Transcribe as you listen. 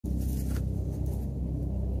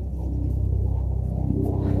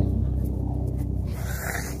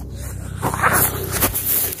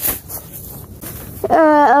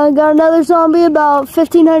Got another zombie about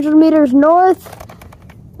 1,500 meters north.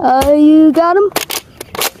 You got him?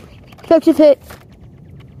 Effective hit.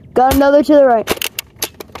 Got another to the right.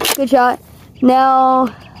 Good shot.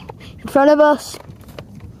 Now, in front of us.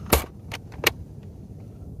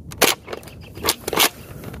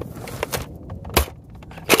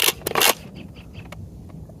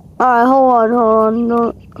 Alright, hold on.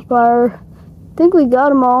 Don't fire. I think we got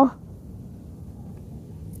them all.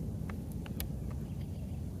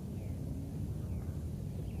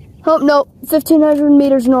 Oh, no. 1,500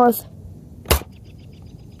 meters north.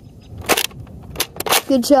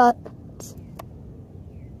 Good shot.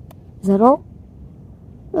 Is that all?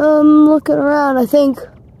 Looking around, I think.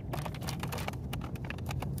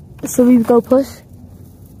 So we go push?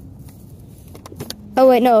 Oh,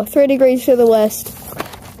 wait, no. 3 degrees to the west.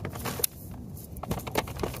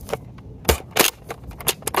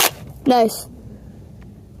 Nice.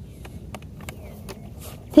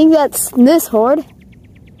 I think that's this horde.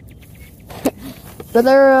 But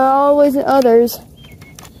there are always others.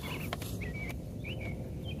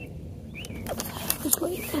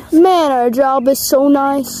 Man, our job is so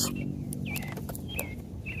nice.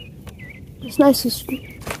 It's nice to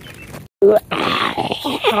speak. Alright,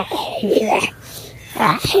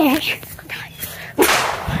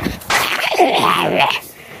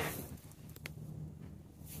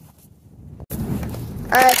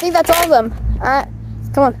 I think that's all of them. Alright,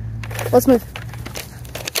 come on. Let's move.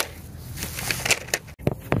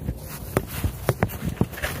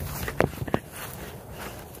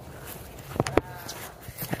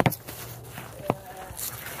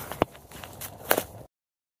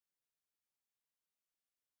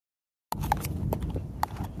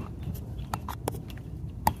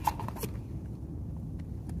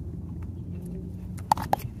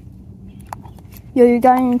 Yo, you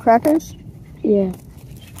got any crackers? Yeah.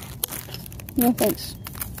 No, thanks.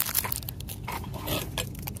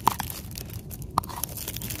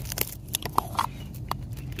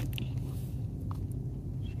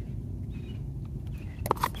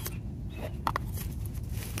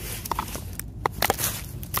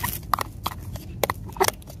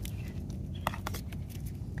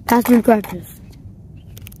 Pass me crackers.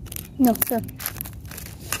 No, sure.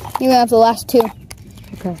 You're gonna have the last 2.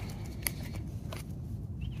 Okay.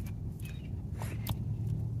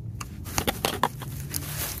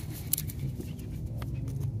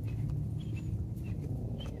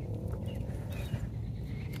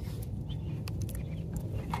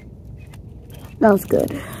 That was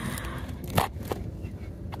good.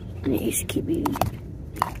 You should keep eating.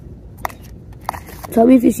 Tell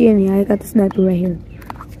me if you see any. I got the sniper right here.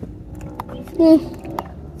 I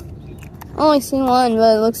only seen one,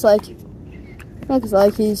 but it looks like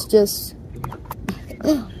he's just.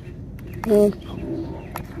 I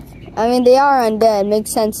mean, they are undead.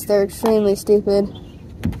 Makes sense. They're extremely stupid.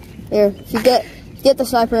 Here, if you get the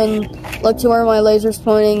sniper and look to where my laser's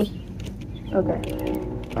pointing. Okay.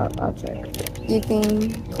 I'll check. You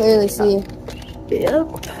can clearly see. Yep.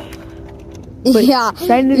 Wait, yeah.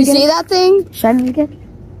 Shine it You again? see that thing? Shine it again?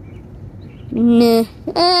 Nah.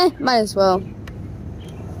 Might as well.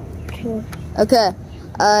 Okay.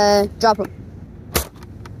 Drop him.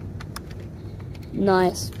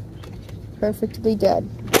 Nice. Perfectly dead.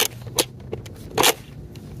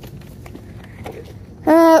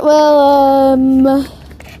 Alright, well,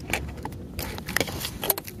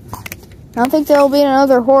 I don't think there'll be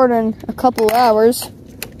another horde in a couple of hours.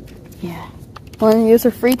 Yeah. Want to use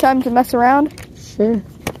your free time to mess around? Sure.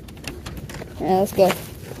 Yeah, let's go.